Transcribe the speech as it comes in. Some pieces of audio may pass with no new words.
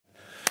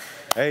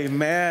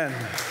Amen.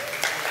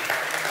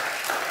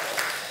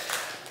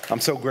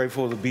 I'm so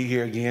grateful to be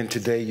here again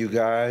today, you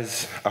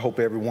guys. I hope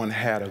everyone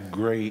had a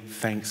great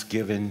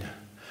Thanksgiving.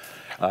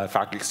 If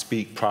I could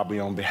speak probably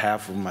on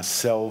behalf of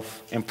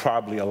myself and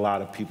probably a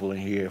lot of people in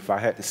here, if I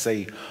had to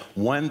say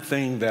one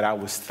thing that I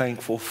was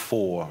thankful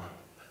for,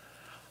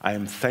 I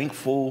am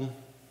thankful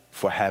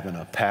for having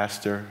a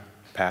pastor,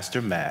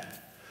 Pastor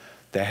Matt,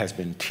 that has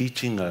been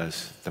teaching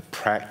us the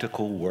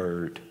practical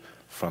word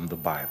from the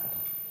Bible.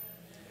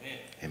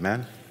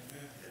 Amen.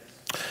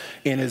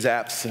 In his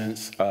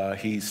absence,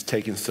 he's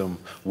taken some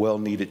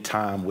well-needed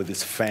time with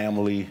his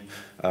family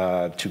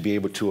to be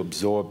able to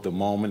absorb the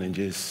moment and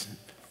just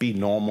be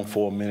normal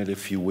for a minute,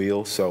 if you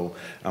will. So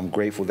I'm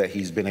grateful that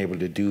he's been able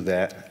to do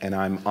that, and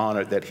I'm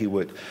honored that he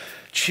would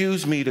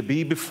choose me to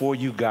be before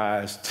you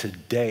guys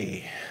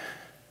today.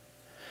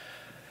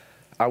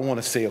 I want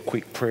to say a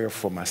quick prayer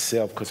for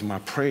myself, because my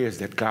prayer is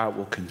that God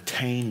will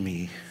contain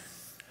me,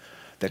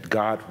 that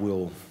God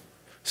will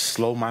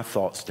slow my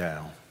thoughts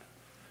down,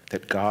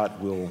 that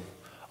God will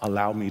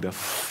allow me to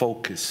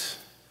focus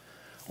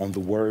on the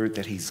word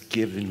that he's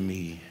given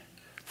me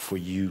for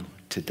you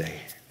today.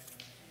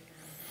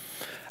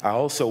 I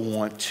also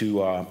want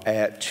to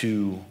add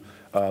to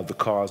the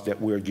cause that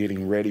we're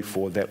getting ready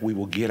for, that we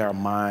will get our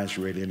minds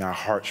ready and our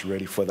hearts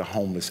ready for the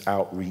homeless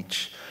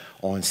outreach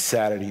on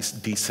Saturday,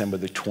 December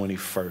the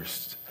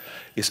 21st.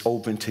 It's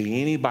open to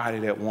anybody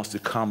that wants to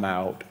come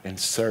out and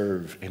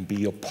serve and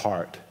be a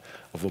part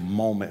of a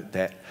moment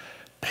that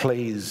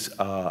plays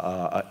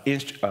an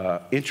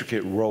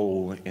intricate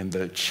role in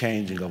the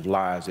changing of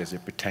lives as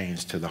it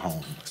pertains to the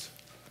homeless.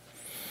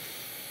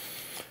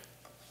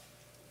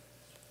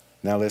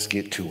 Now let's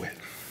get to it.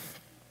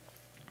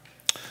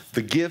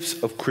 The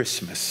gifts of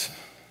Christmas.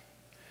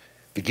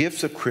 The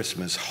gifts of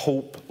Christmas: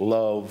 hope,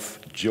 love,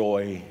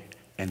 joy,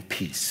 and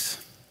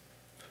peace.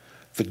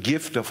 The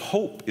gift of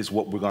hope is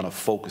what we're going to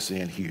focus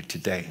in here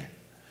today.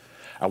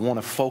 I want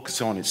to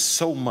focus on it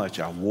so much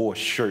I wore a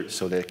shirt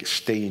so that it could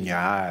stay in your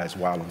eyes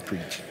while I'm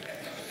preaching.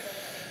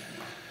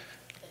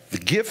 The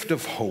gift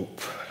of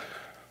hope.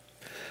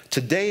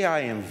 Today I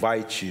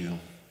invite you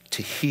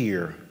to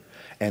hear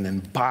and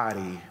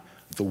embody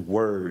the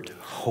word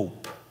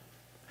hope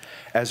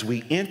as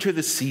we enter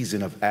the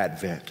season of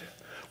Advent,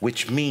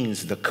 which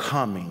means the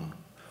coming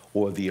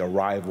or the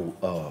arrival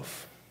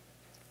of,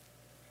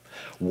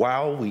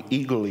 while we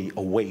eagerly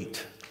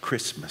await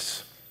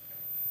Christmas.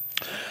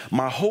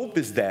 My hope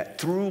is that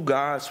through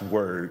God's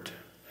word,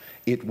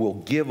 it will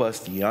give us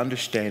the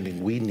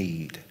understanding we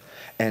need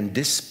and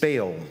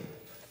dispel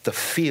the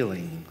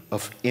feeling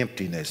of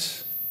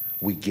emptiness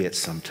we get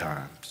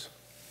sometimes.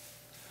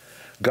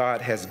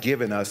 God has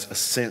given us a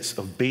sense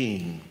of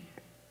being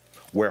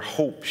where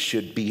hope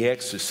should be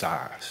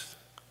exercised.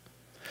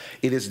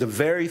 It is the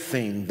very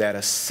thing that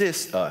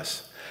assists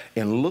us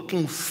in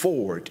looking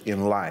forward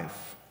in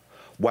life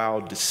while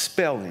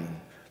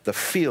dispelling the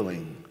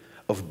feeling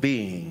of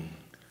being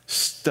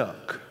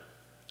stuck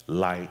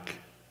like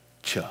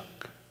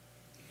Chuck.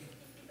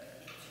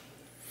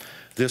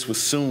 This will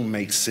soon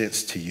make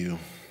sense to you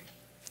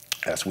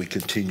as we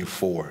continue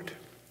forward.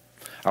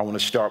 I want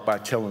to start by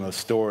telling a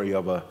story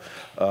of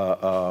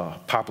a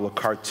popular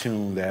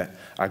cartoon that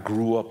I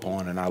grew up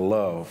on and I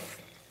love.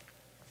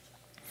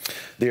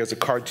 There's a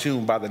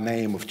cartoon by the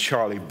name of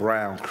Charlie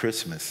Brown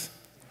Christmas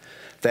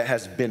that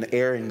has been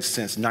airing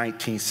since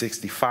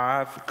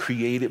 1965,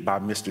 created by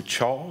Mr.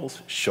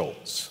 Charles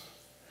Schulz.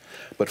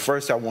 But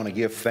first, I want to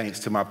give thanks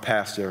to my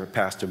pastor,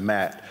 Pastor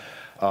Matt,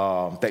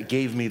 that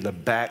gave me the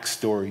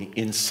backstory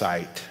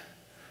insight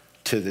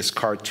to this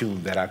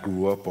cartoon that I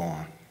grew up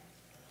on.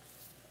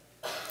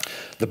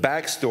 The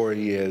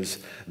backstory is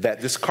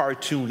that this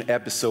cartoon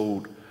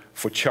episode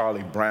for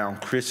Charlie Brown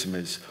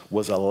Christmas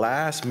was a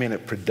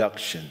last-minute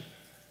production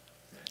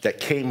that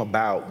came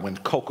about when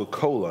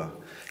Coca-Cola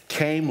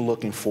came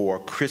looking for a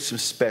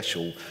Christmas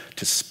special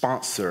to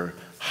sponsor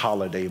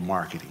holiday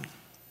marketing.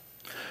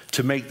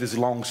 To make this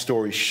long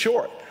story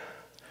short,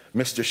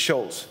 Mr.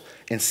 Schulz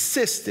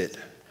insisted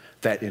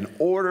that in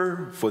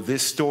order for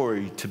this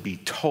story to be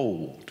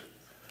told,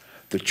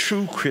 the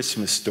true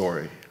Christmas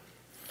story,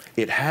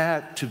 it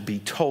had to be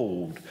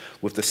told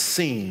with a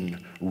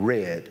scene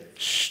read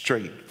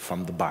straight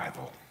from the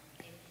Bible.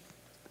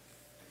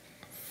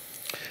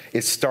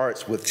 It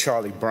starts with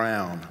Charlie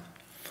Brown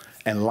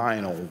and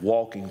Lionel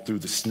walking through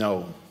the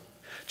snow.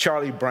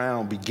 Charlie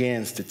Brown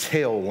begins to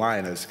tell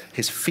Linus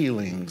his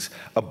feelings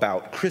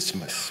about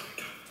Christmas.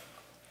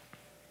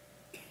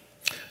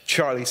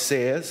 Charlie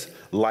says,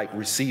 that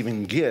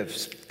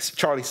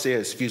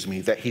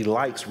he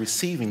likes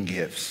receiving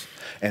gifts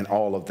and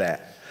all of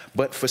that.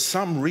 But for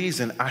some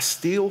reason, I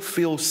still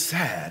feel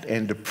sad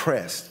and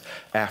depressed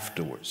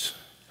afterwards.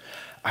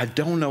 I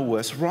don't know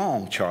what's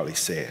wrong, Charlie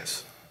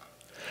says.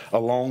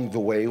 Along the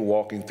way,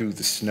 walking through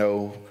the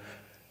snow,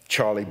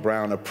 Charlie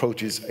Brown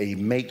approaches a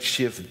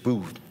makeshift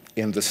booth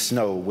in the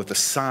snow with a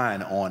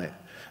sign on it,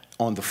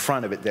 on the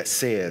front of it, that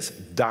says,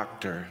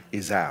 "Doctor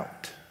is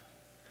out."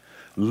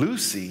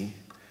 Lucy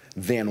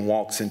then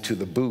walks into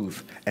the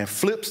booth and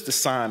flips the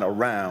sign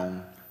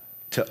around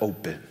to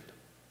open.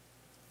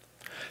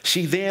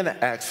 She then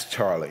asks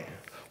Charlie,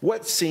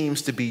 "What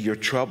seems to be your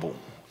trouble?"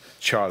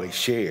 Charlie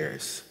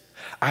shares,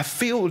 "I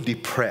feel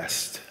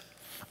depressed.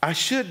 I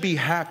should be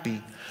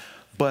happy,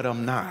 but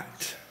I'm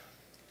not."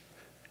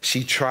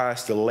 She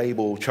tries to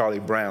label Charlie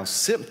Brown's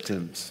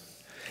symptoms.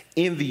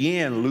 In the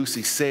end,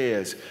 Lucy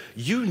says,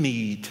 "You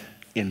need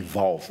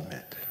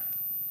involvement."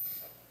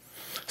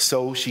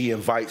 So she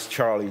invites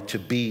Charlie to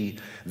be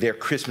their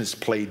Christmas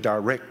play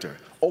director.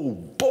 Oh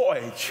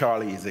boy,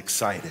 Charlie is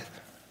excited.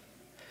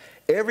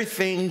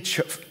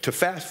 To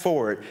fast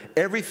forward,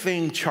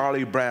 everything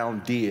Charlie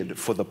Brown did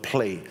for the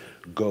play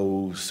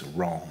goes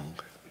wrong.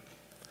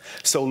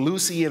 So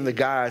Lucy and the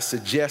guys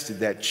suggested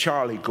that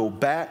Charlie go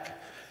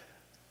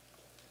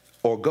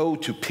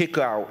to pick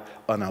out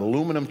an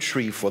aluminum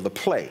tree for the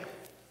play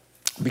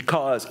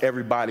because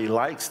everybody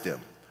likes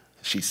them,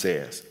 she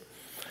says.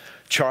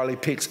 Charlie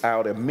picks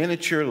out a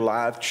miniature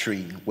live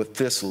tree with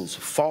thistles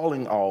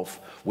falling off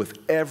with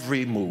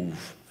every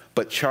move,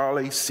 but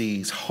Charlie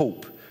sees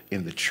hope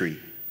in the tree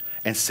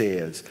and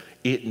says,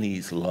 "It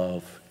needs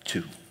love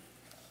too."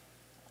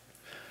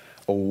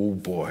 Oh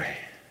boy,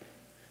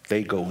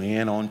 they go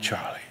in on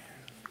Charlie.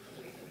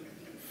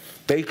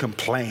 They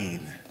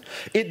complain.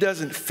 It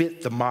doesn't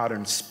fit the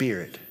modern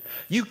spirit.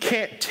 You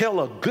can't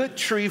tell a good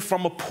tree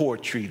from a poor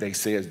tree, they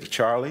says to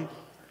Charlie.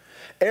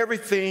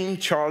 Everything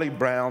Charlie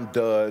Brown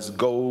does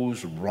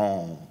goes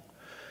wrong.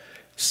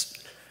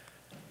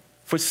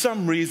 For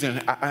some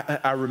reason,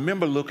 I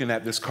remember looking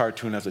at this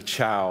cartoon as a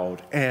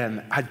child,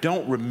 and I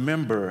don't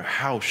remember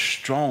how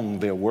strong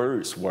their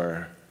words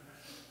were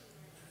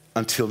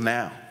until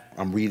now.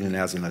 I'm reading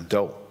as an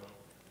adult.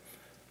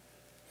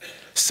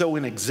 So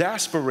in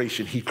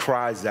exasperation, he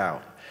cries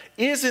out,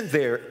 "Isn't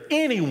there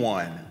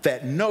anyone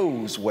that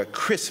knows what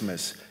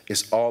Christmas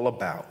is all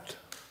about?"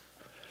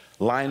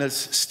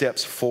 Linus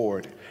steps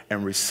forward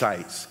and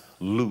recites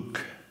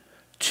Luke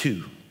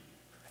 2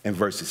 and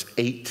verses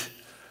 8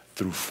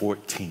 through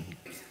 14.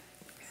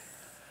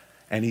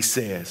 And he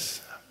says,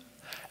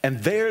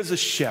 "And there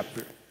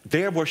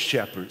were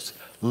shepherds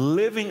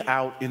living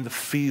out in the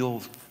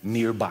field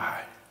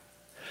nearby,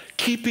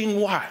 keeping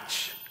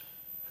watch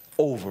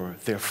over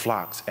their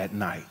flocks at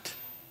night.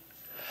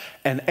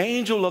 An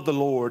angel of the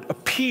Lord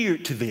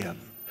appeared to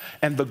them,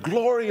 and the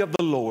glory of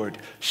the Lord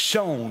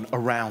shone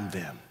around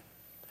them,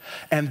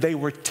 and they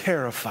were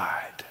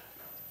terrified.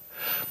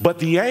 But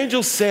the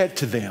angel said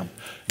to them,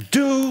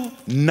 'Do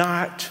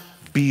not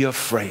be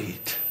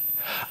afraid.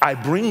 I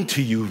bring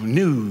to you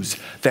news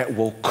that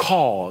will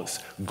cause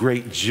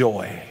great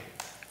joy.'"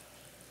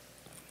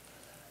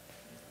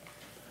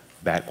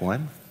 Back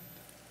one.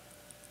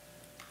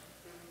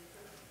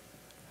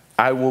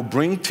 "I will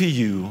bring to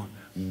you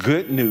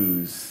good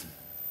news."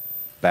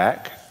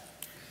 Back.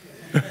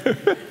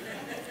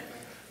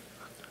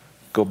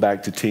 Go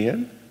back to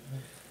 10.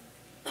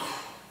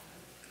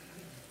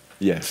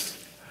 Yes.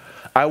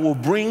 "I will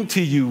bring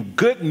to you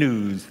good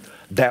news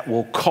that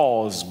will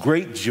cause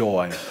great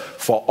joy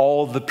for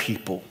all the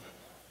people.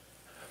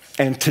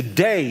 And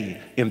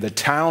today in the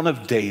town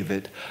of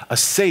David, a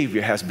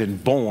Savior has been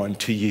born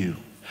to you.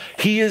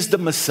 He is the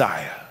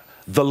Messiah,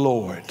 the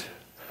Lord.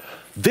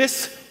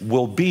 This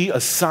will be a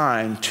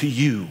sign to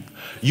you.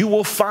 You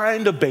will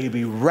find a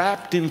baby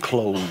wrapped in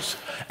clothes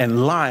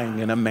and lying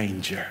in a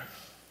manger."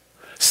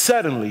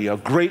 Suddenly, a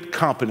great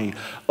company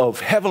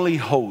of heavenly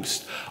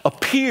hosts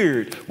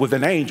appeared with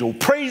an angel,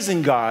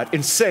 praising God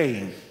and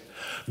saying,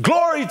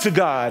 "Glory to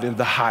God in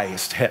the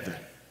highest heaven,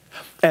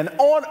 and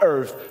on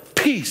earth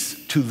peace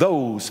to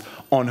those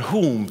on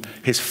whom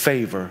his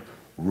favor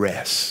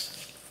rests."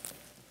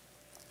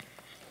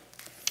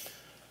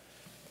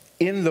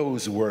 In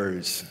those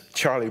words,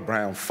 Charlie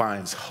Brown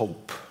finds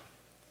hope.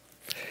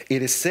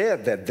 It is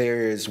said that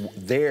there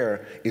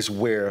is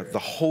where the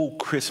whole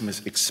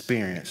Christmas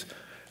experience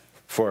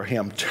for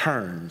him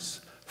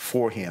turns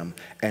for him,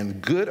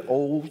 and good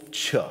old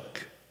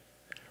Chuck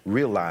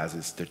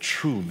realizes the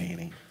true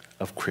meaning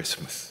of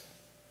Christmas.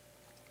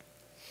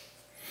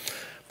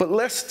 But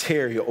let's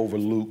tarry over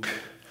Luke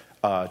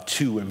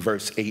 2 and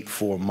verse 8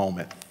 for a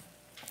moment.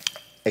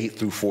 8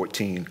 through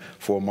 14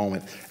 for a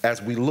moment,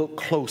 as we look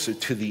closer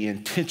to the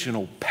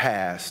intentional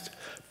past,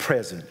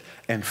 present,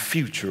 and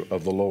future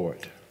of the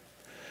Lord.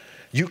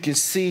 You can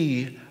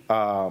see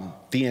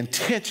the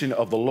intention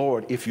of the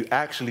Lord if you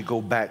actually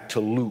go back to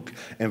Luke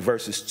in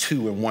verses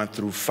 2 and 1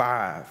 through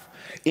 5.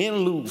 In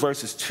Luke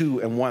verses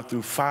 2 and 1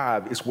 through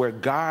 5 is where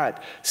God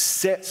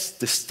sets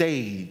the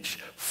stage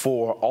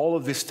for all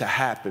of this to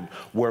happen,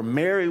 where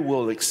Mary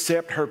will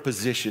accept her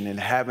position in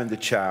having the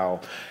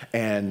child,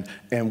 and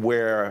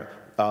where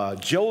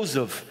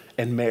Joseph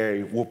and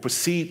Mary will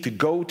proceed to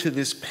go to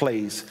this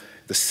place,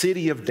 the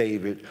city of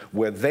David,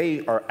 where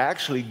they are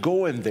actually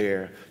going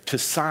there to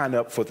sign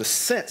up for the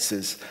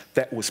census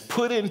that was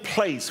put in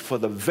place for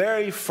the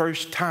very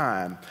first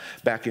time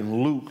back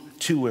in Luke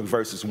 2 and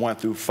verses 1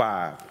 through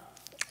 5.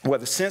 Where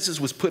the census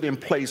was put in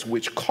place,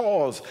 which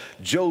caused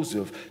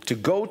Joseph to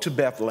go to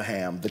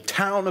Bethlehem, the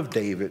town of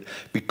David,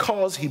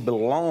 because he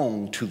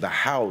belonged to the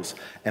house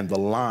and the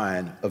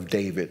line of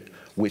David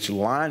which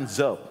lines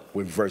up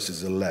with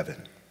verses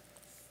 11.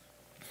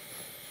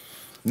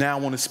 Now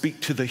I want to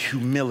speak to the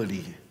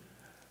humility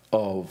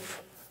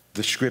of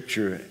the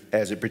scripture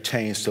as it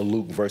pertains to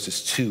Luke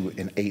verses 2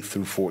 and 8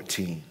 through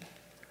 14.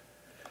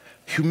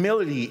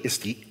 Humility is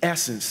the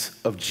essence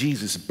of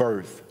Jesus'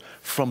 birth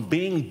from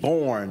being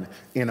born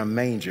in a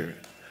manger,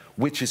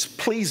 which is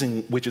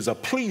a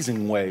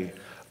pleasing way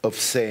of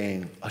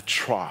saying a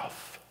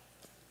trough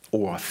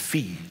or a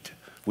feed,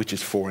 which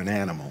is for an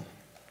animal,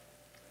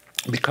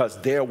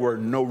 because there were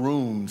no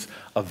rooms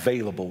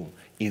available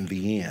in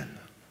the inn.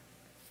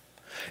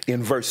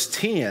 In verse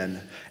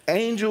 10,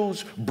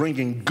 angels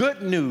bringing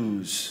good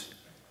news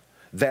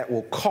that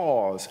will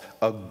cause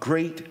a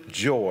great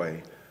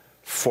joy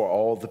for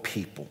all the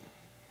people.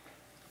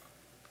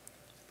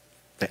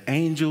 The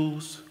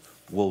angels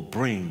will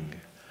bring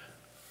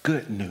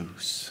good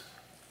news,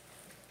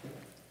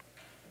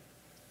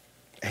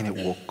 and it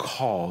will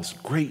cause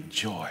great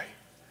joy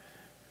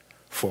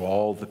for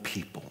all the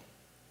people.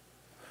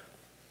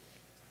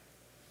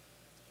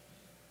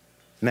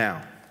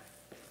 Now,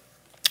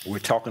 we're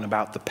talking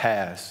about the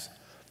past,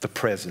 the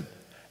present,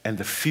 and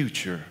the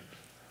future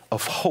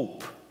of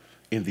hope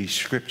in these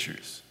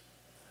scriptures.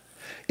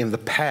 In the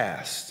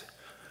past,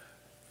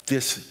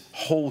 this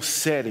whole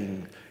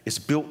setting is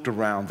built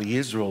around the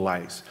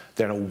Israelites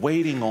that are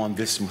waiting on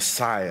this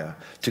Messiah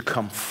to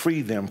come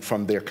free them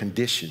from their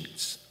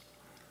conditions.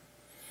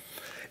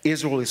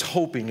 Israel is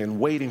hoping and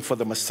waiting for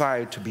the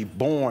Messiah to be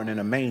born in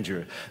a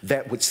manger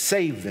that would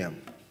save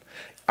them.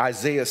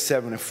 Isaiah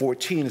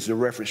 7:14 is the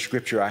reference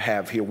scripture I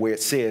have here, where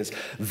it says,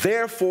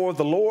 "Therefore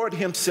the Lord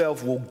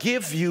himself will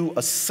give you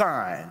a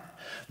sign.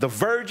 The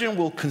virgin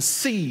will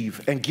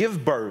conceive and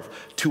give birth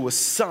to a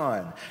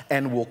son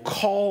and will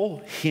call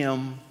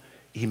him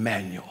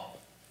Emmanuel,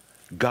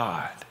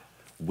 God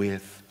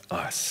with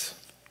us."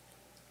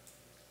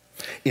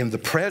 In the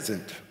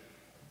present,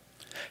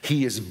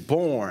 he is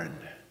born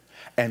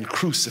and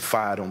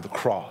crucified on the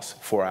cross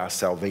for our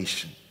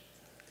salvation.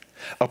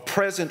 A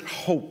present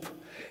hope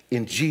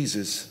in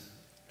Jesus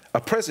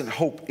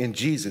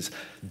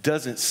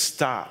doesn't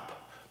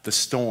stop the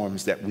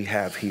storms that we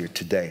have here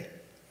today.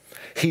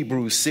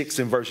 Hebrews 6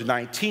 and verse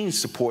 19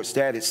 supports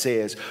that. It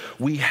says,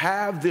 "We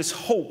have this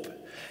hope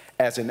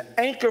as an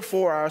anchor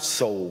for our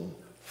soul,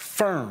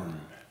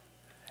 firm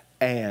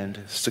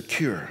and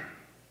secure."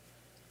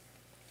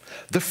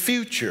 The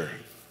future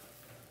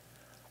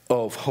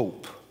of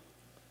hope.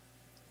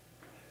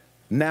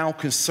 Now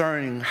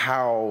concerning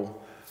how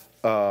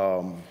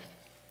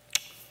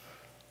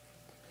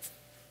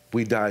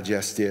we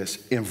digest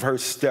this, in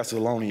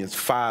Thessalonians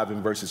 5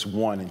 and verses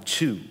 1 and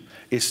 2,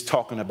 it's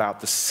talking about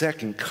the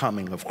second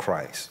coming of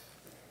Christ.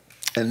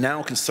 And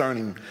now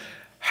concerning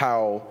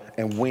how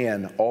and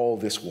when all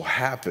this will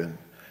happen,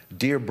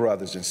 dear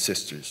brothers and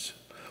sisters,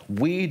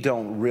 we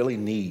don't really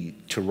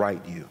need to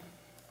write you.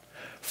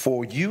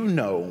 For you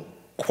know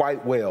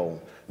quite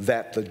well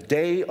that the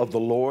day of the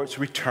Lord's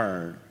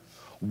return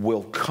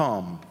will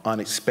come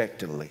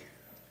unexpectedly,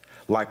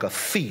 like a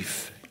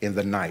thief in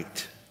the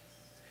night.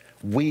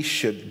 We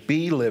should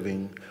be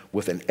living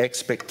with an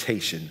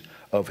expectation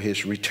of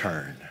his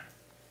return.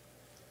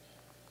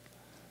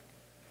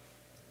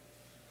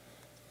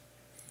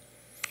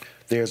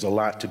 There's a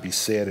lot to be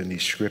said in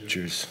these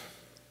scriptures,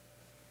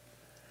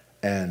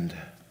 and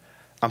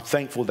I'm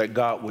thankful that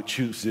God would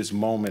choose this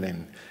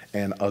moment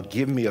and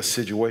give me a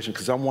situation,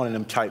 because I'm one of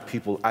them type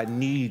people. I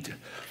need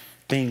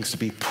things to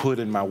be put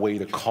in my way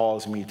to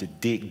cause me to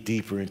dig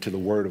deeper into the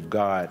Word of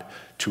God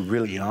to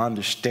really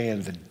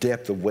understand the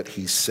depth of what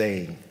he's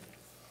saying.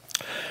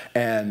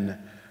 And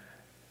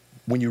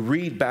when you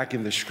read back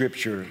in the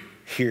scripture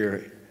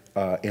here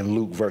in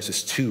Luke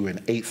verses 2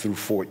 and 8 through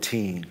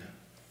 14,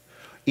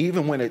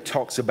 even when it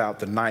talks about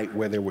the night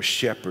where there were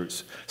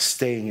shepherds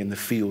staying in the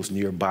fields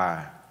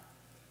nearby,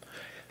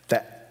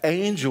 the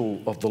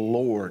angel of the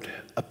Lord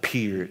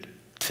appeared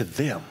to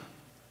them.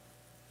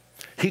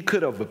 He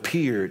could have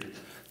appeared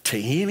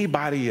to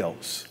anybody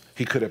else.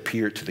 He could have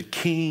appeared to the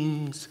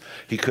kings.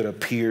 He could have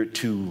appeared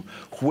to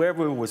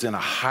whoever was in a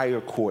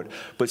higher court.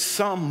 But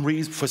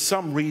for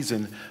some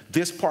reason,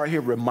 this part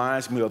here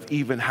reminds me of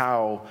even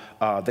how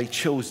they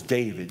chose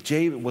David.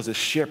 David was a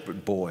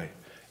shepherd boy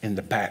in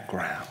the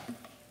background.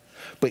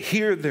 But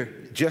here,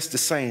 just the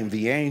same,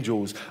 the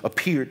angels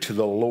appeared to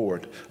the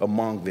Lord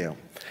among them.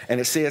 And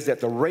it says that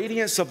the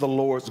radiance of the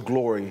Lord's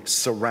glory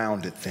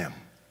surrounded them.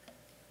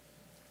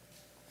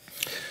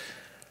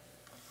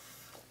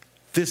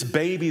 This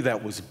baby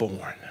that was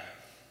born,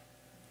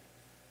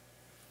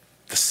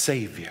 the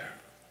Savior,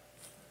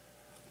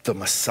 the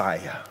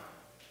Messiah,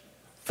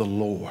 the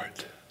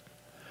Lord.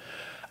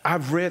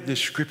 I've read this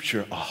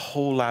scripture a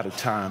whole lot of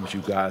times,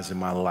 you guys, in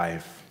my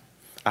life.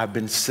 I've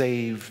been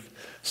saved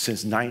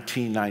since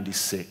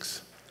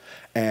 1996.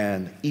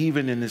 And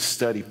even in this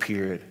study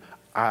period,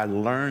 I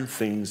learned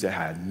things that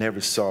I had never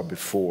saw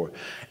before.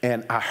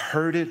 And I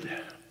heard it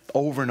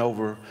over and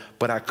over,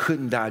 but I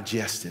couldn't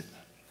digest it.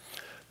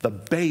 The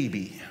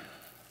baby,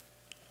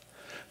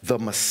 the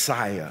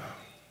Messiah,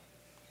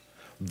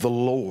 the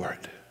Lord,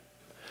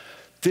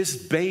 This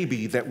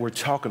baby that we're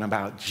talking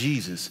about,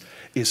 Jesus,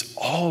 is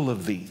all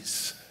of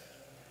these.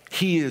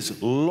 He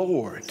is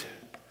Lord.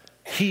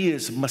 He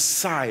is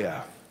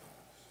Messiah.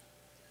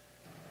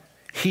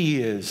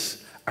 He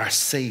is our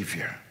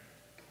Savior.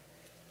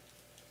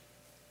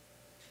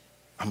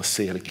 I'm going to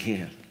say it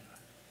again.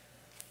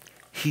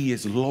 He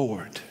is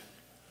Lord.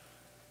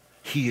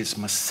 He is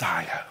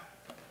Messiah.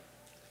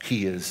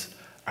 He is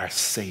our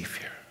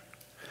Savior.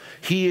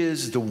 He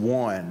is the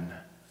one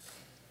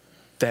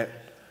that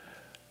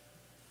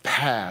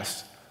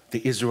past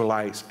the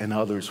Israelites and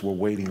others were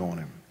waiting on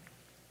him.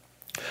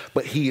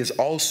 But he is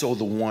also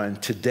the one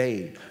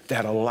today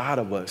that a lot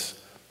of us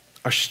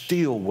are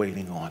still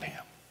waiting on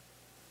him.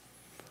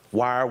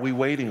 Why are we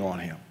waiting on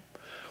him?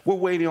 We're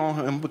waiting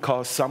on him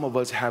because some of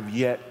us have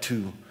yet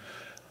to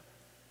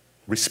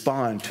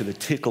respond to the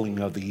tickling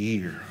of the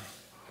ear,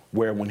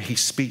 where when he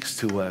speaks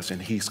to us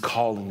and he's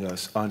calling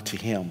us unto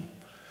him,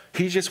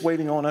 he's just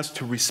waiting on us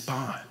to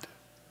respond.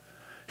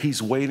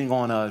 He's waiting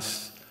on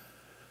us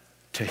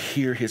to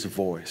hear his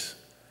voice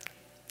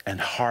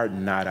and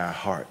harden not our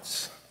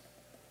hearts.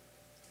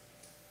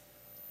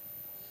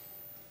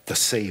 The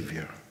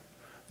Savior,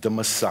 the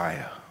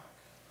Messiah,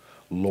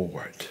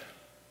 Lord,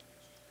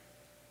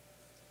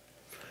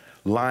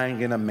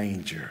 lying in a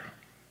manger,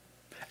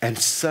 and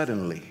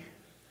suddenly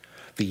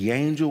the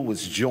angel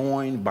was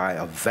joined by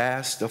a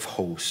vast of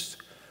hosts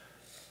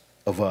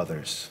of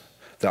others,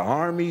 the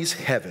armies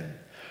heaven,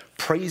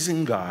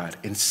 praising God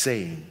and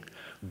saying,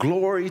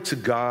 "Glory to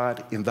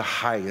God in the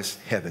highest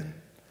heaven,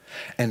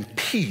 and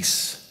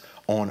peace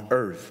on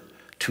earth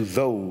to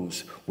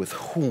those with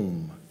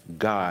whom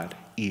God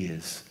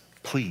is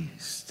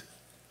pleased."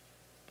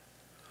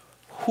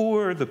 Who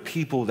are the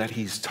people that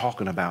he's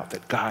talking about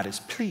that God is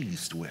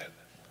pleased with?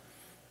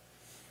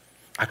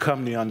 I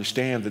come to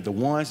understand that the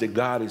ones that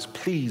God is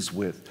pleased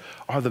with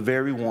are the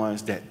very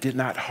ones that did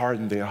not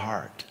harden their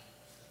heart.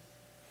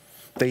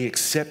 They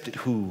accepted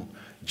who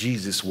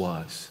Jesus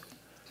was.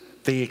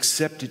 They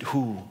accepted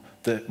who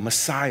the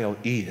Messiah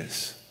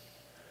is.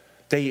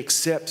 They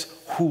accept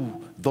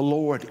who the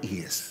Lord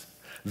is.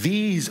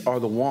 These are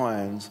the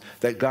ones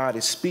that God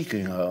is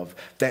speaking of,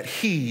 that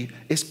he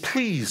is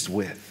pleased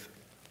with.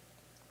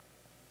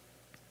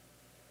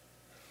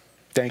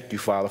 Thank you,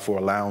 Father, for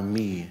allowing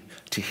me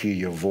to hear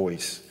your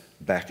voice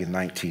back in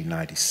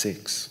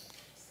 1996.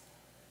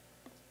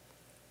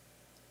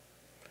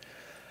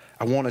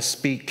 I want to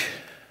speak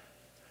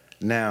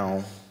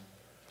now.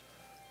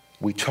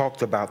 We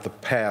talked about the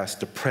past,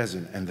 the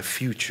present, and the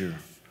future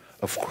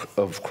of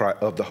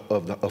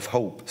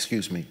hope.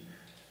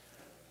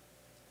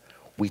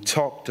 We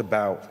talked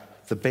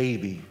about the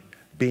baby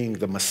being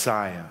the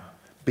Messiah,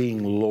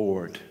 being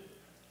Lord,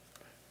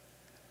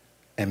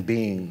 and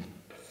being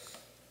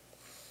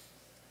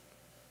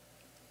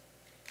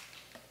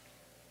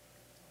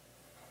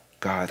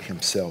God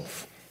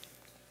himself.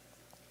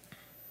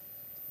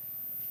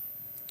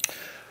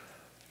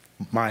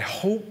 My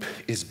hope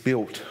is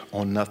built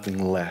on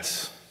nothing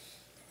less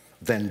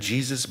than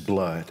Jesus'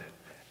 blood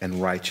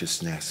and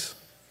righteousness.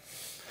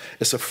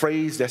 It's a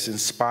phrase that's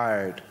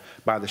inspired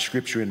by the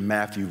scripture in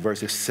Matthew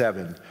verses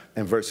 7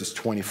 and verses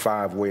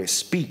 25, where it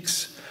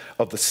speaks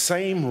of the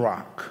same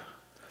rock,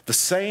 the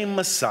same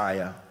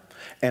Messiah,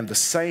 and the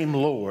same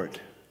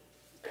Lord,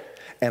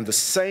 and the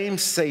same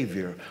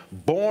Savior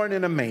born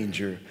in a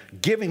manger,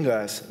 giving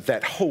us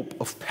that hope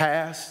of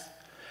past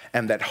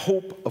and that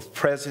hope of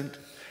present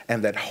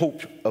and that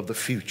hope of the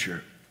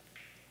future.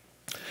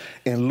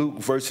 In Luke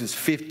verses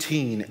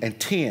 15 and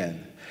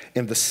 10,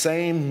 in the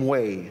same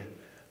way,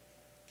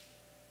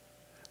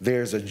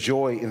 there's a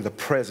joy in the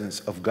presence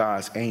of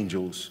God's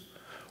angels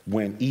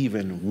when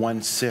even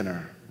one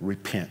sinner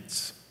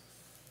repents.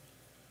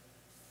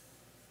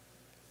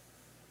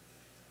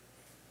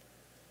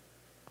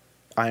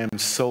 I am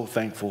so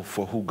thankful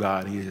for who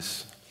God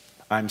is.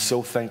 I'm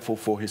so thankful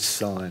for his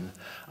Son.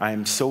 I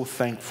am so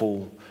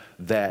thankful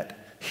that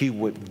he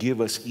would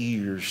give us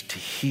ears to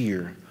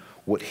hear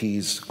what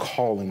he's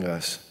calling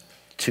us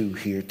to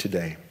here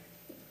today.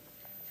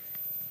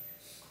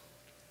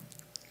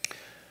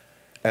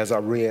 As I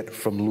read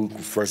from Luke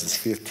verses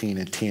 15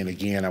 and 10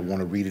 again, I want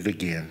to read it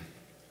again.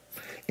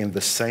 In the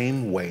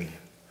same way,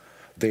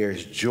 there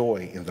is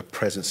joy in the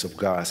presence of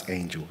God's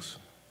angels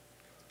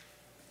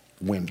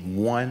when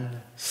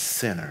one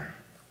sinner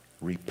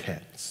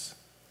repents.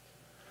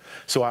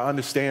 So I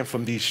understand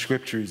from these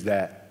scriptures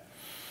that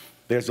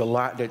there's a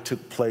lot that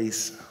took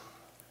place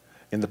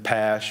in the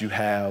past. You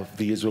have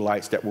the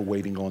Israelites that were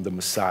waiting on the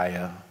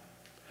Messiah.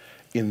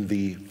 In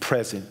the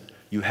present,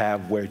 you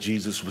have where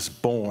Jesus was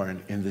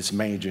born in this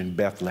manger in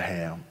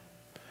Bethlehem,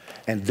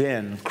 and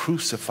then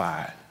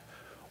crucified,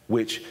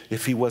 which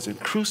if he wasn't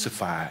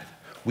crucified,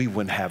 we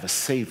wouldn't have a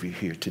Savior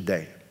here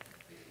today.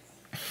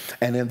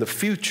 And in the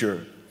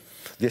future,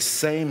 this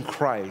same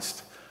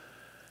Christ,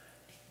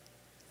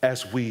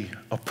 as we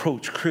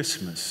approach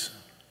Christmas,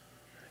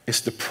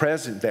 it's the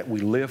present that we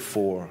live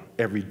for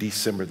every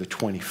December the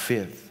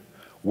 25th,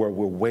 where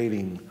we're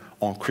waiting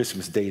on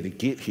Christmas Day to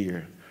get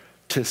here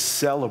to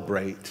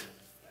celebrate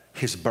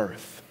his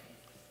birth,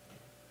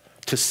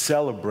 to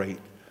celebrate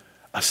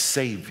a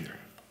Savior,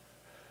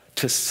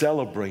 to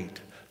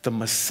celebrate the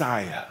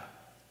Messiah,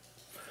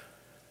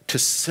 to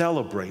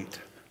celebrate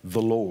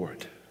the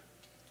Lord.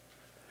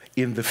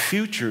 In the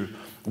future,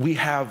 we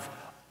have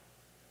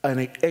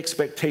an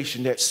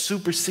expectation that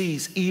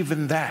supersedes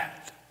even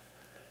that.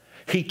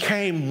 He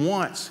came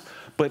once,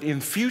 but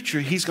in future,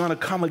 he's going to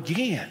come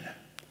again.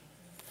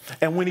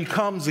 And when he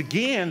comes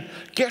again,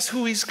 guess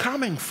who he's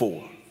coming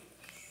for?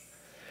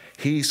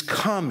 He's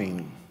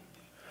coming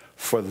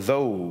for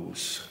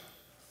those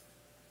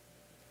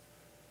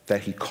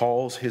that he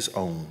calls his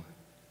own.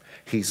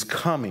 He's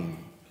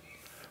coming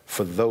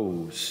for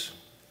those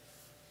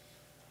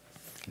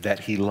that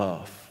he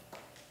loves.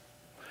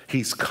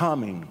 He's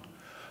coming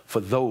for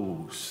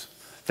those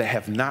that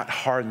have not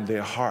hardened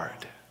their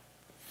heart.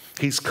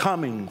 He's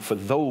coming for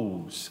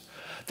those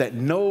that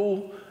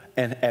know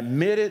and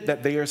admitted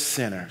that they are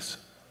sinners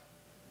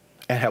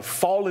and have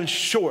fallen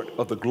short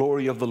of the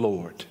glory of the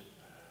Lord.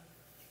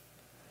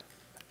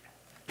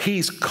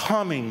 He's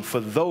coming for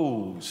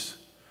those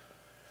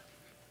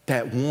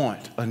that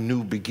want a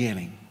new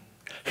beginning.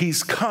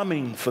 He's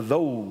coming for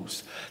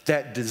those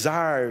that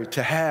desire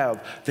to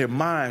have their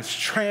minds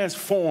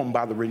transformed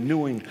by the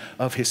renewing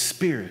of his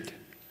Spirit.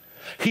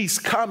 He's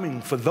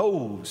coming for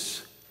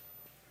those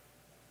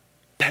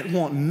that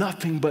want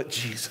nothing but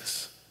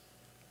Jesus.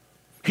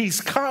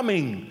 He's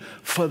coming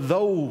for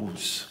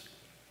those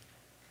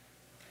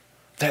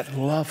that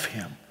love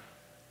him.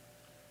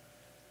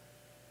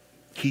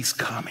 He's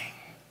coming.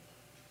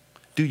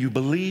 Do you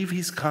believe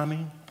he's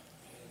coming?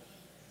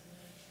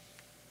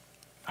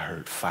 I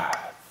heard 5.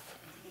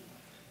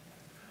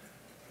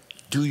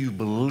 Do you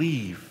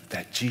believe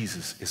that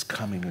Jesus is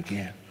coming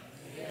again?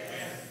 Yes.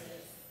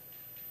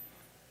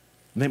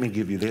 Let me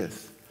give you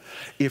this.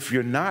 If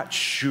you're not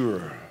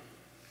sure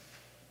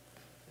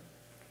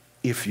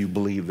if you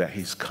believe that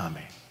he's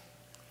coming,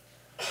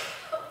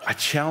 I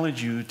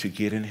challenge you to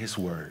get in his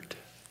word,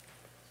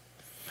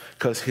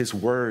 because his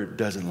word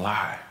doesn't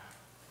lie.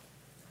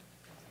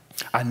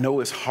 I know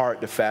it's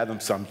hard to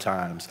fathom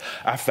sometimes.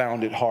 I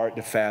found it hard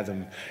to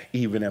fathom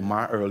even in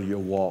my earlier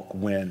walk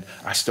when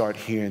I started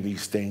hearing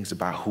these things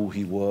about who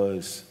he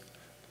was.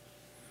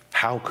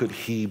 How could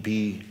he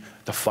be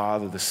the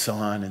Father, the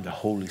Son, and the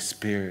Holy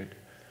Spirit?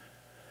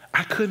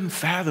 I couldn't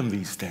fathom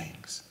these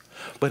things.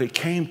 But it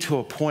came to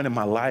a point in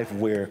my life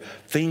where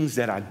things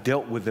that I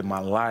dealt with in my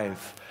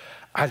life,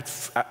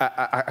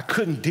 I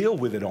couldn't deal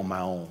with it on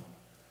my own.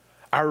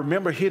 I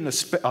remember hitting a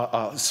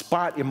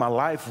spot in my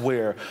life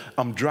where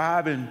I'm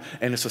driving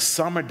and it's a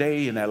summer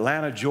day in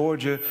Atlanta,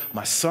 Georgia.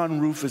 My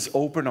sunroof is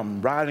open.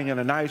 I'm riding in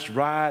a nice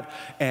ride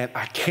and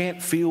I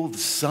can't feel the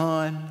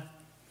sun.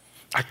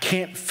 I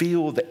can't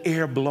feel the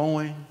air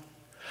blowing.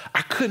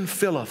 I couldn't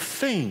feel a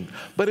thing,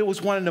 but it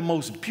was one of the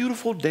most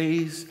beautiful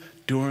days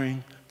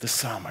during the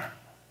summer.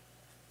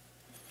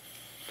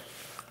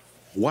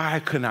 Why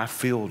couldn't I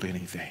feel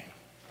anything?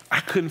 I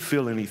couldn't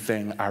feel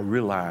anything, I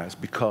realized,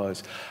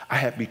 because I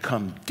had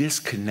become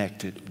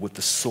disconnected with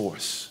the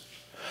source,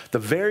 the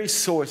very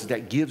source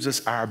that gives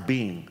us our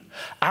being.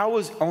 I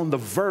was on the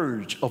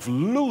verge of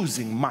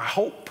losing my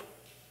hope.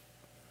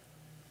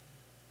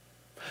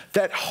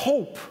 That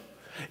hope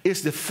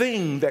is the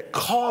thing that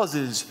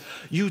causes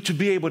you to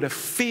be able to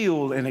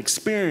feel and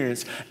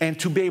experience and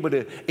to be able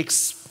to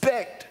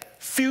expect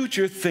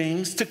future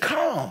things to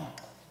come.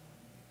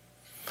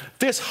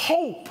 This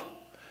hope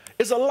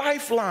is a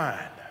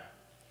lifeline.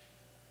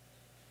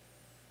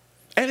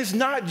 And it's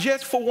not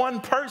just for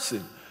one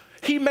person.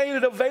 He made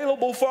it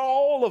available for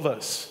all of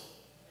us.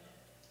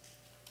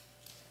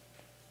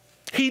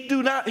 He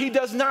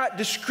does not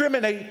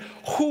discriminate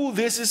who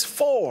this is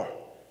for.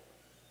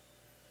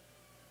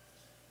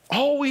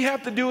 All we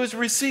have to do is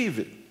receive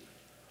it.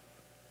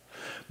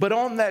 But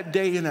on that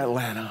day in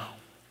Atlanta,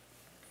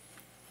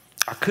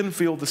 I couldn't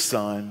feel the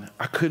sun.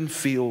 I couldn't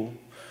feel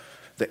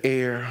the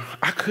air.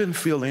 I couldn't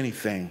feel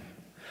anything.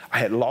 I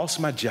had lost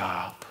my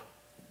job.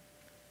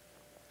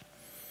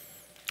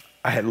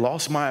 I had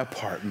lost my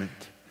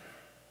apartment.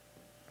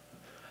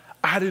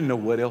 I didn't know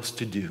what else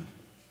to do.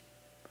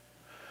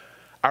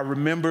 I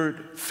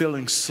remembered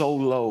feeling so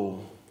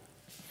low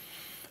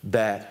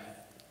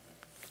that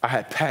I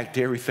had packed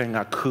everything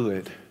I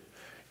could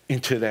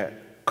into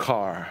that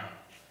car,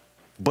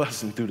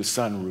 busting through the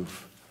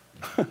sunroof.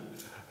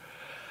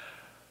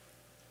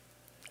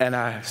 And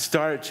I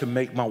started to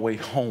make my way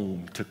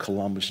home to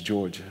Columbus,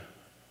 Georgia.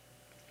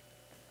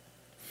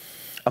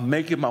 I'm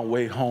making my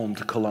way home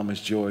to Columbus,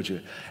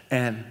 Georgia,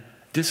 and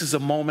this is a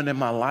moment in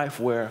my life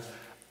where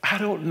I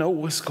don't know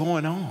what's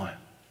going on.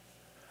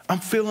 I'm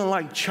feeling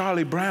like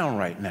Charlie Brown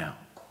right now.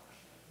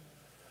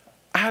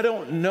 I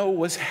don't know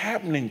what's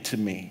happening to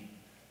me.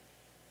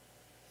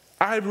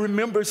 I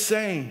remember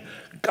saying,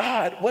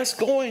 God, what's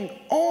going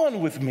on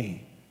with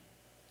me?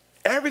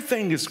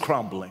 Everything is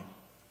crumbling.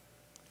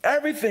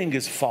 Everything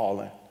is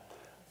falling.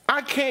 I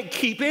can't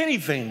keep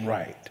anything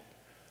right.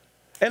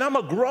 And I'm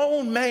a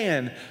grown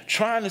man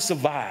trying to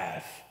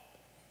survive.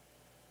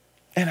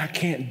 And I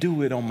can't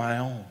do it on my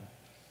own.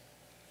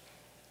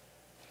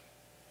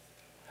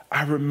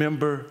 I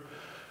remember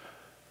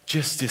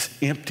just this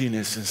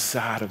emptiness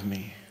inside of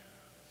me.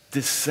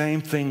 This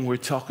same thing we're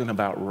talking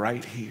about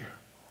right here,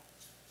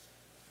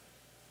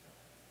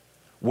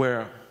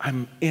 where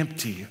I'm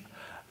empty.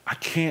 I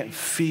can't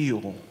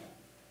feel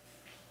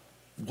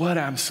what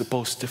I'm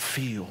supposed to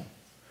feel.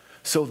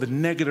 So the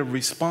negative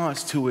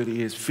response to it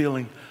is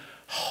feeling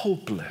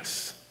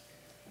hopeless.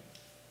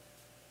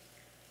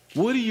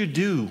 What do you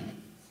do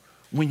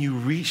when you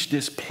reach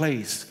this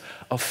place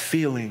of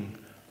feeling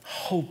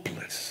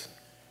hopeless?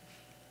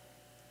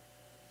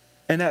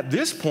 And at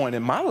this point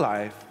in my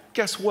life,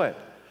 guess what?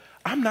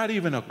 I'm not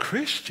even a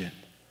Christian.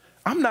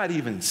 I'm not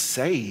even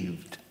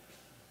saved.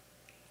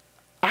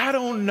 I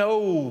don't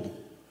know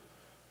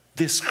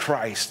this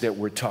Christ that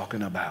we're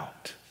talking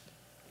about.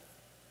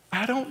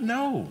 I don't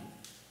know.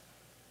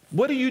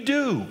 What do you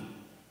do?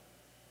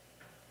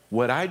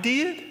 What I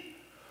did?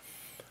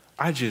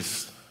 I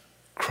just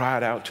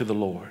cried out to the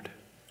Lord.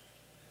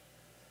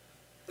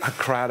 I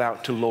cried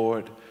out to the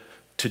Lord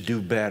to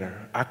do better.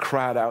 I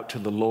cried out to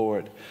the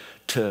Lord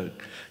to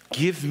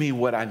give me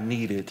what I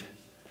needed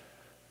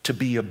to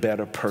be a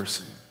better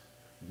person.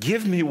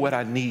 Give me what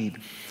I need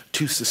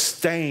to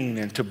sustain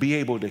and to be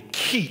able to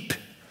keep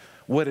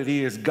what it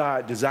is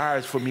God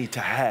desires for me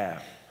to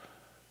have.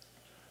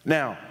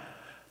 Now,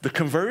 the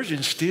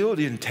conversion still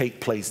didn't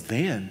take place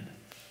then.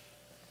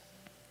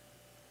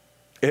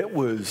 It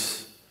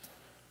was,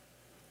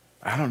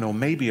 I don't know,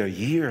 maybe a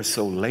year or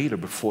so later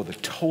before the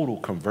total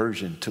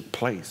conversion took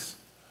place.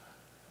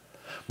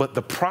 But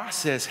the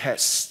process had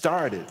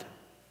started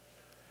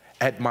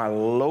at my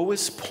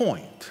lowest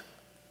point,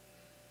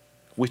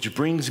 which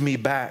brings me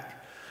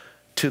back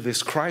to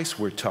this Christ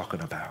we're talking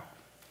about.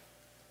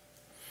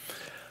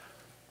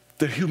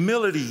 The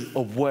humility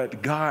of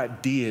what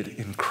God did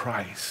in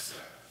Christ,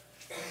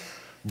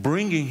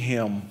 bringing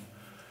him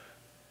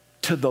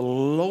to the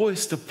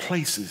lowest of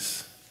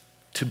places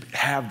to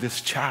have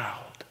this child.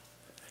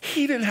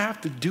 He didn't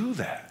have to do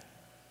that.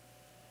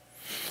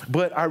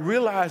 But I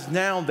realize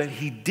now that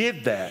he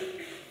did that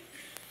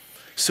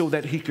so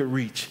that he could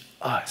reach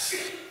us,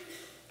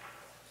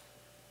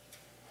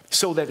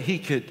 so that he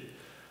could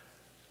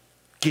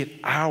get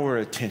our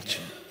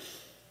attention.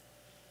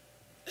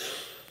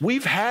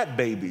 We've had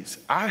babies.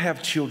 I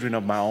have children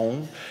of my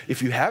own.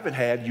 If you haven't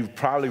had, you've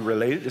probably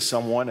related to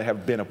someone that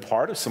have been a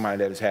part of somebody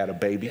that has had a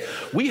baby.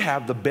 We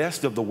have the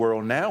best of the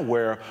world now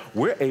where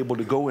we're able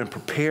to go and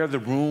prepare the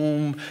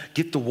room,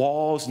 get the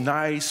walls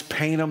nice,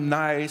 paint them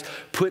nice,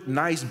 put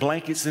nice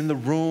blankets in the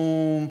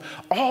room.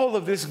 All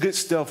of this good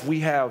stuff we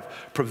have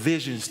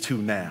provisions to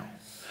now.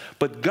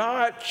 But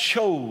God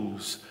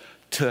chose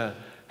to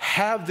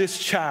have this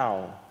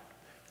child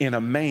in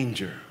a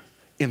manger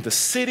in the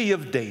city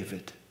of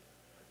David,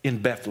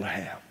 in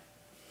Bethlehem.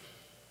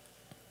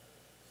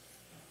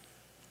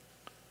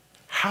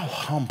 How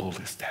humble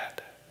is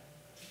that?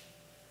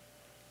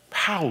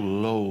 How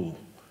low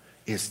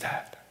is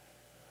that?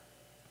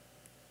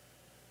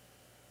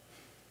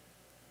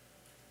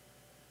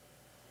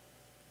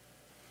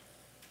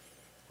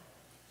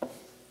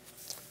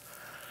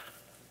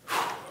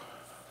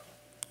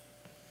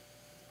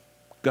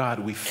 God,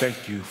 we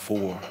thank you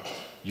for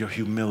your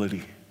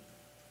humility.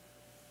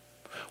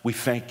 We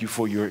thank you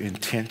for your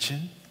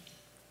intention.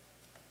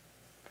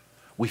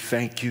 We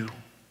thank you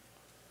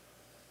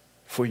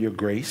for your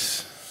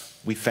grace.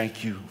 We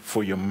thank you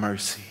for your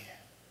mercy.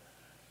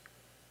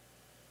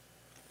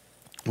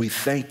 We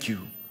thank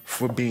you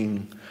for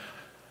being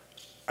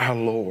our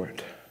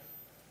Lord.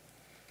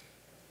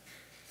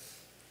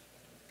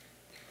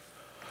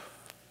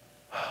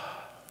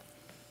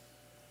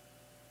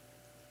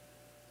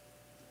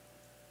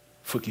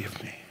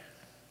 Forgive me.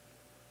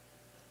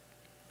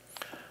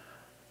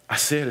 I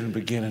said in the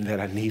beginning that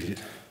I needed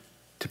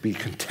to be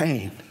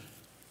contained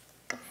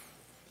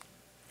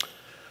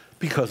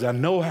because I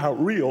know how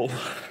real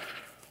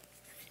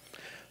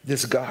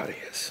this God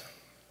is.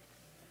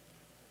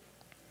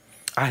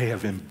 I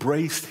have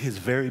embraced his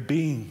very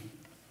being.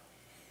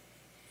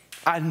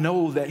 I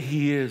know that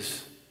he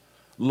is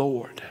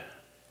Lord.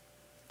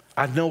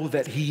 I know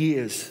that he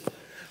is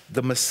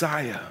the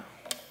Messiah.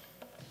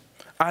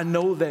 I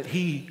know that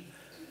he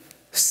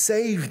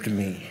saved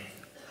me.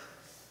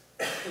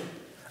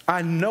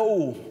 I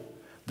know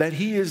that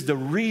he is the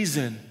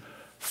reason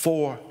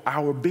for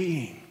our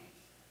being.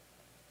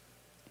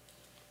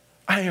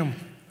 I am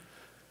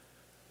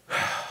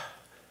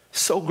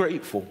so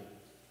grateful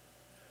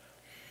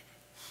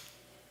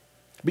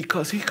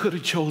because he could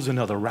have chosen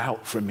another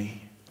route for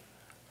me.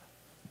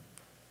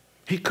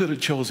 He could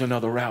have chosen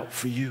another route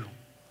for you.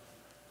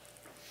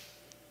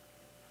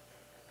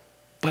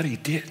 But he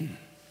didn't.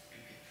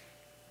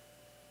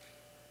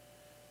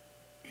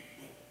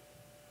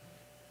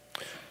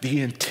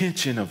 The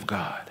intention of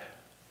God,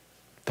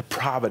 the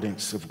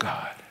providence of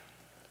God,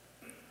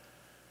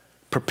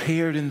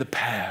 prepared in the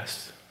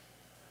past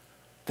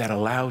that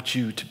allowed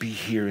you to be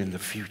here in the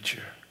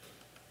future.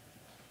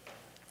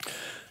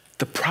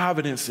 The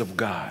providence of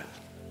God,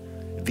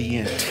 the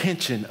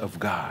intention of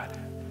God,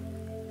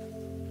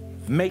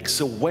 makes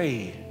a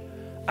way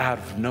out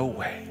of no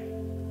way.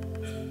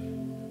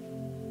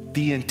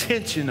 the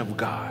intention of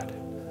God,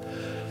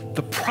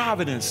 the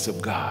providence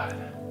of God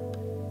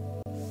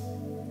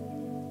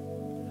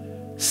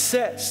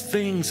sets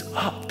things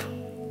up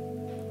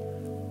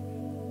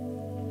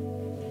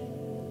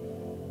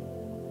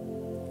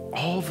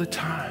all the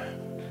time.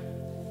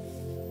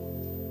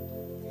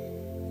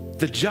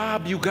 The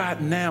job you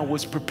got now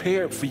was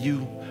prepared for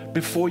you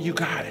before you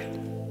got it.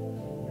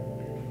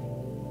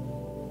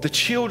 The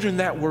children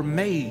that were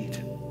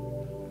made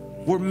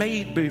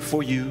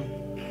before you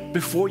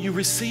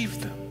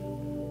received them.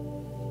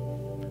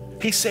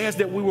 He says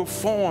that we were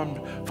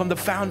formed from the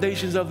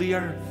foundations of the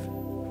earth.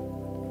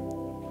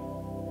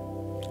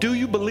 Do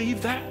you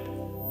believe that?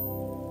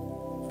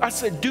 I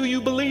said, do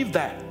you believe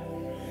that?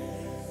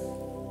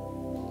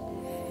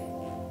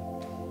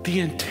 The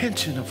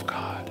intention of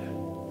God,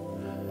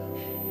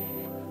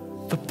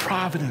 the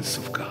providence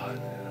of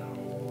God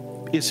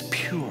is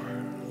pure,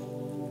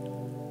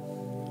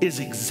 is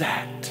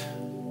exact,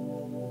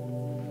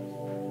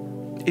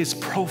 is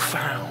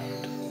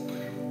profound,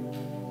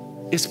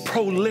 is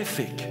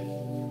prolific.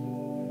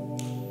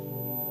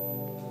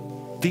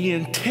 The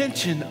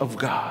intention of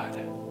God,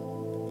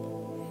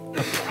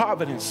 the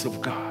providence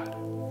of God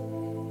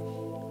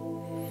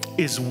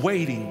is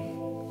waiting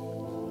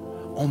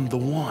on the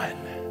one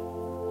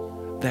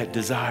that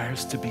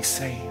desires to be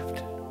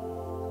saved.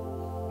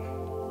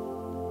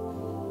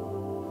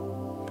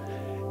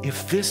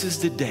 If this is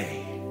the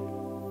day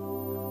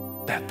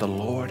that the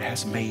Lord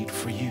has made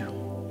for you,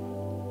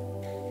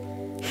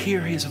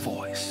 hear his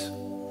voice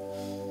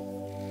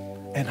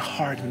and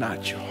harden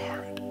not your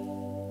heart.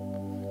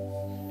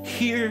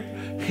 Hear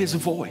his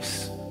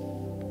voice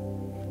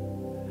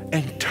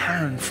and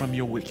turn from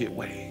your wicked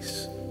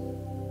ways.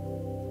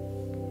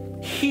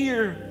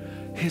 Hear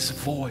his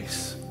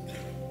voice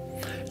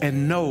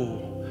and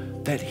know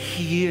that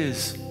he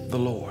is the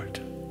Lord.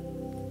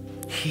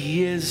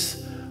 He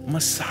is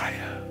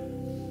Messiah.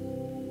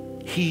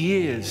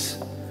 He is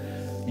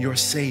your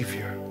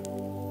Savior.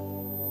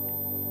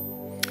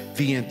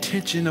 The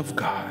intention of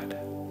God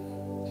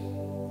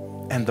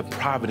and the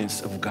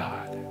providence of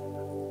God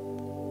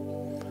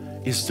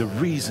is the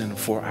reason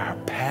for our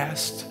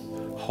past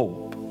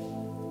hope,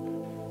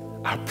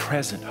 our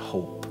present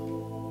hope,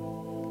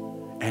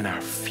 and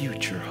our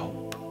future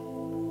hope.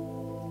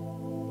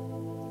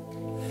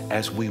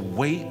 As we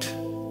wait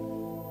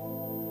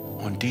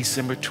on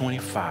December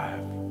 25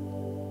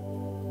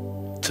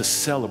 to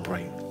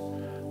celebrate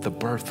the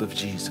birth of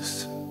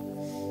Jesus,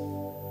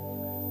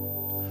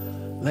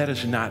 let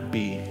us not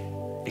be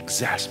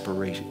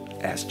exasperated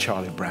as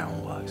Charlie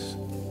Brown was,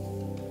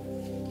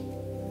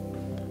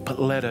 but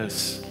let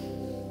us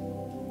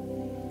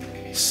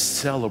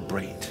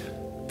celebrate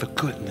the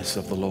goodness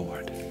of the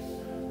Lord.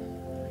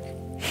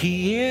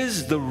 He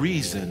is the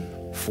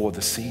reason for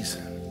the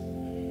season.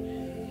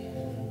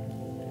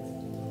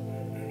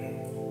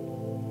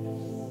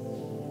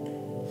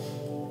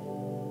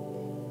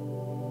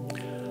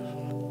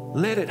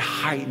 Let it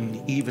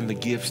heighten even the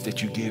gifts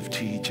that you give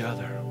to each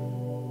other.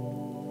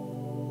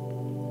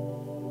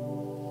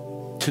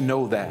 To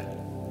know that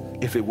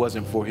if it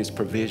wasn't for his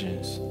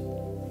provisions,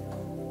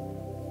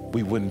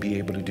 we wouldn't be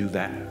able to do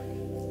that.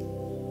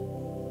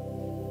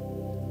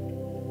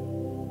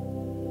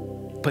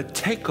 But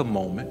take a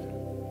moment,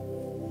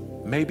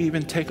 maybe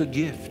even take a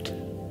gift,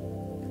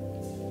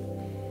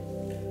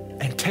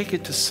 and take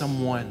it to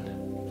someone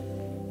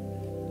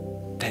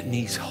that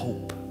needs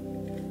hope,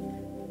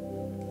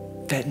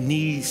 that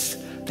needs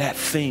that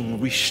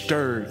thing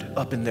restirred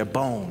up in their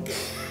bones,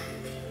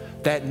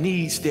 that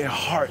needs their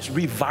hearts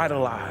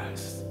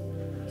revitalized.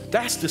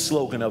 That's the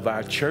slogan of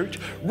our church: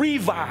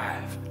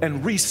 revive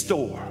and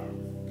restore.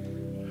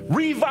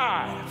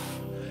 Revive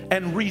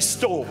and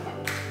restore.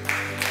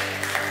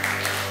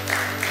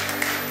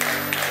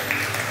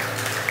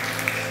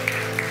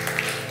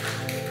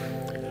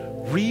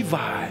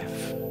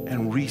 Revive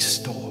and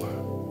restore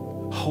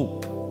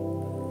hope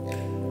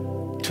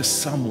to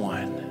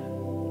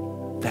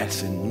someone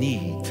that's in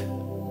need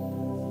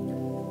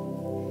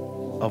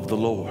of the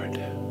Lord,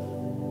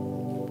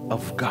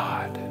 of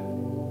God,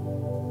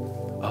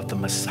 of the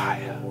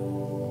Messiah.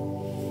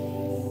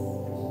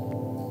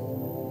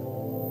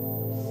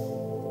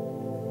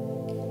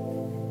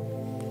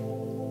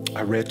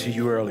 I read to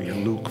you earlier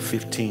Luke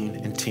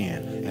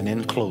 15:10, and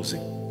in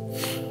closing,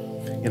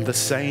 in the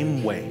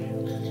same way,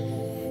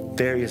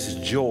 there is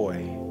joy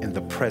in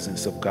the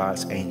presence of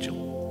God's angel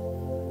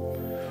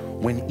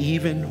when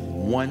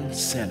even one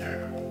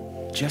sinner,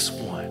 just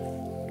one,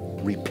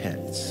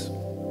 repents.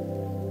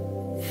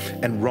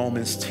 And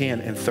Romans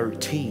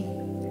 10:13,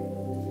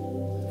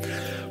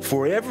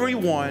 for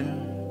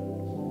everyone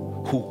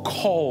who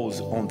calls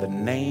on the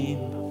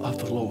name of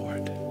the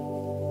Lord,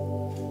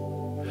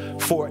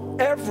 for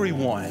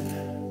everyone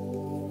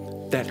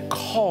that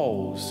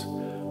calls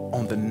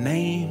on the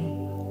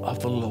name of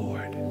the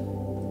Lord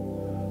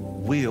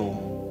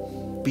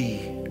will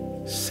be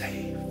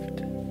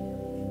saved.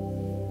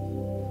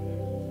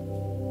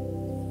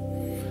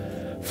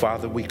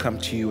 Father, we come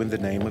to you in the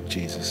name of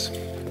Jesus.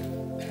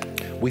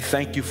 We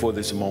thank you for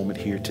this moment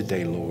here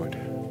today, Lord.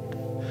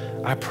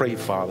 I pray,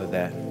 Father,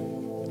 that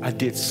I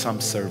did some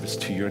service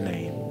to your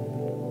name.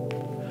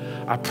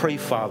 I pray,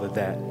 Father,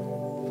 that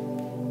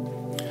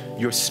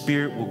your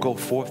spirit will go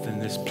forth in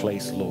this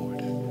place, Lord.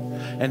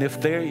 And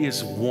if there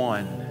is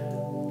one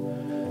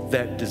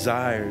that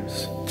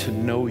desires to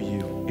know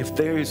you, if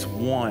there is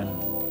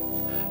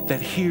one that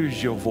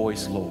hears your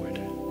voice, Lord,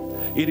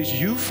 it is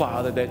you,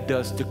 Father, that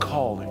does the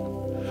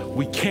calling.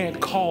 We can't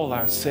call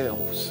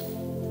ourselves.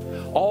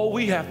 All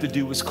we have to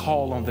do is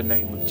call on the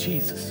name of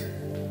Jesus.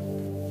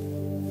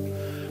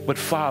 But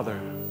Father,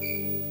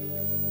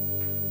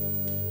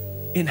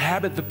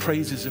 inhabit the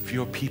praises of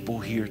your people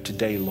here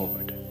today,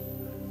 Lord.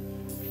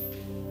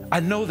 I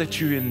know that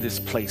you're in this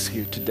place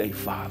here today,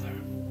 Father.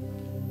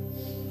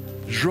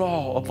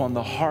 Draw upon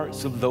the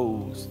hearts of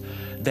those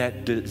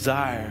that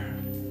desire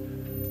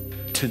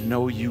to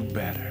know you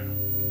better.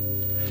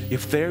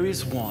 If there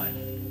is one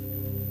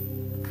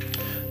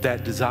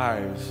that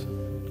desires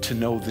to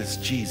know this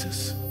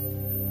Jesus,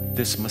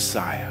 this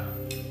Messiah,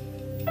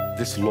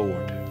 this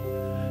Lord,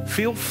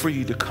 feel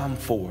free to come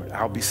forward.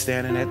 I'll be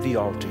standing at the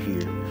altar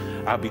here.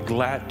 I'll be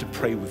glad to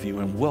pray with you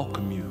and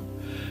welcome you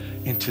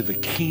into the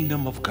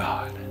kingdom of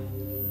God.